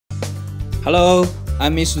Hello,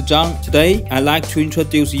 I'm Mr. Zhang. Today, I'd like to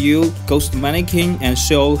introduce you Ghost Mannequin and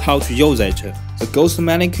show how to use it. The Ghost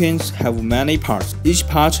Mannequins have many parts. Each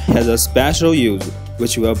part has a special use,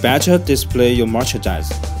 which will better display your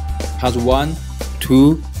merchandise. Part 1,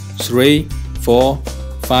 2, 3, 4,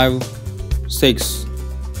 5, 6.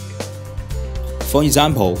 For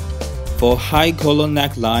example, for high collar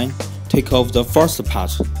neckline, take off the first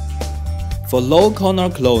part. For low corner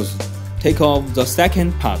clothes, take off the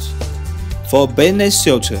second part. For business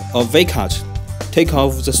suit or V-cut, take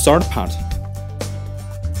off the third part.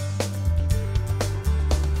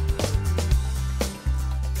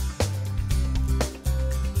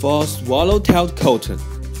 For swallow-tailed coat,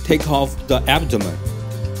 take off the abdomen.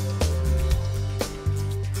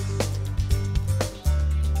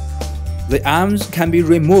 The arms can be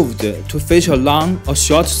removed to feature long or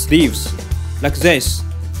short sleeves, like this.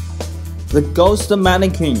 The Ghost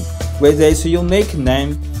Mannequin, with its unique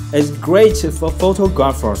name, is great for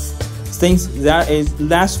photographers, since there is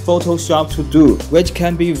less Photoshop to do, which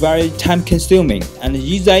can be very time-consuming and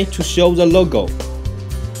easy to show the logo.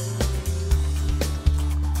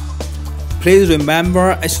 Please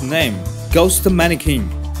remember its name, Ghost Mannequin.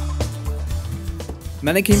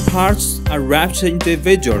 Mannequin parts are wrapped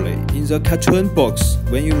individually in the cartoon box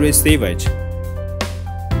when you receive it.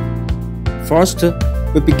 First,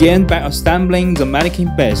 we begin by assembling the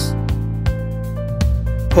mannequin base.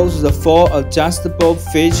 Put the 4 adjustable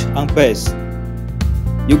feet on base.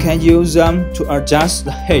 You can use them to adjust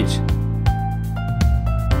the height.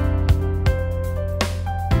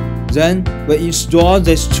 Then we install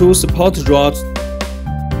these 2 support rods.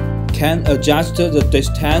 Can adjust the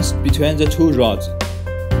distance between the 2 rods.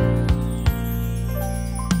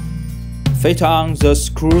 Fit on the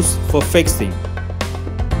screws for fixing.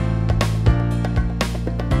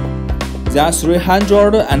 There are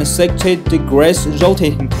 360 degrees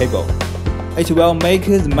rotating table. It will make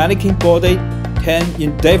the mannequin body turn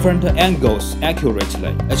in different angles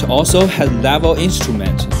accurately. It also has level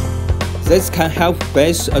instrument. This can help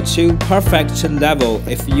base achieve perfect level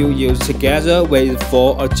if you use together with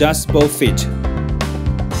 4 adjustable feet.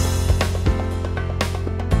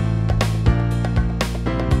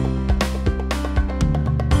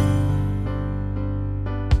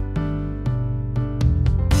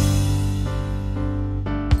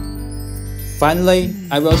 Finally,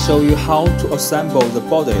 I will show you how to assemble the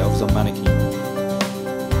body of the mannequin.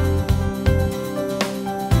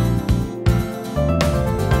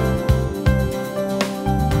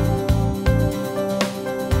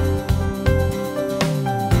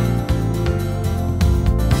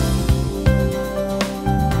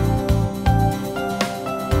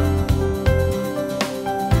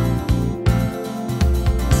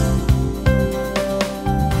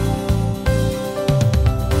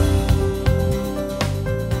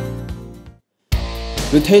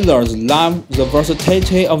 Retailers love the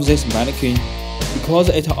versatility of this mannequin because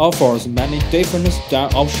it offers many different style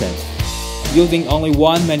options. Using only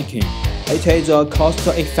one mannequin, it is a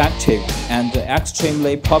cost-effective and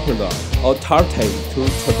extremely popular alternative to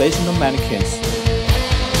traditional mannequins.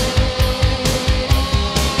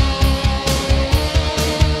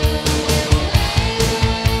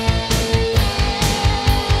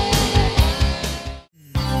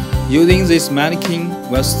 Using this mannequin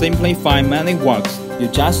will simplify many works. You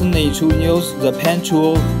just need to use the pen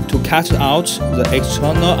tool to cut out the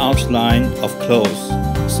external outline of clothes,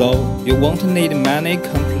 so you won't need many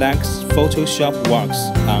complex Photoshop works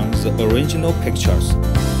on the original pictures.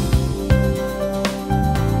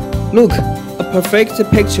 Look, a perfect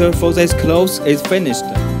picture for these clothes is finished.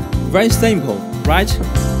 Very simple, right?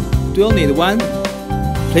 Do you need one?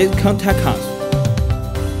 Please contact us.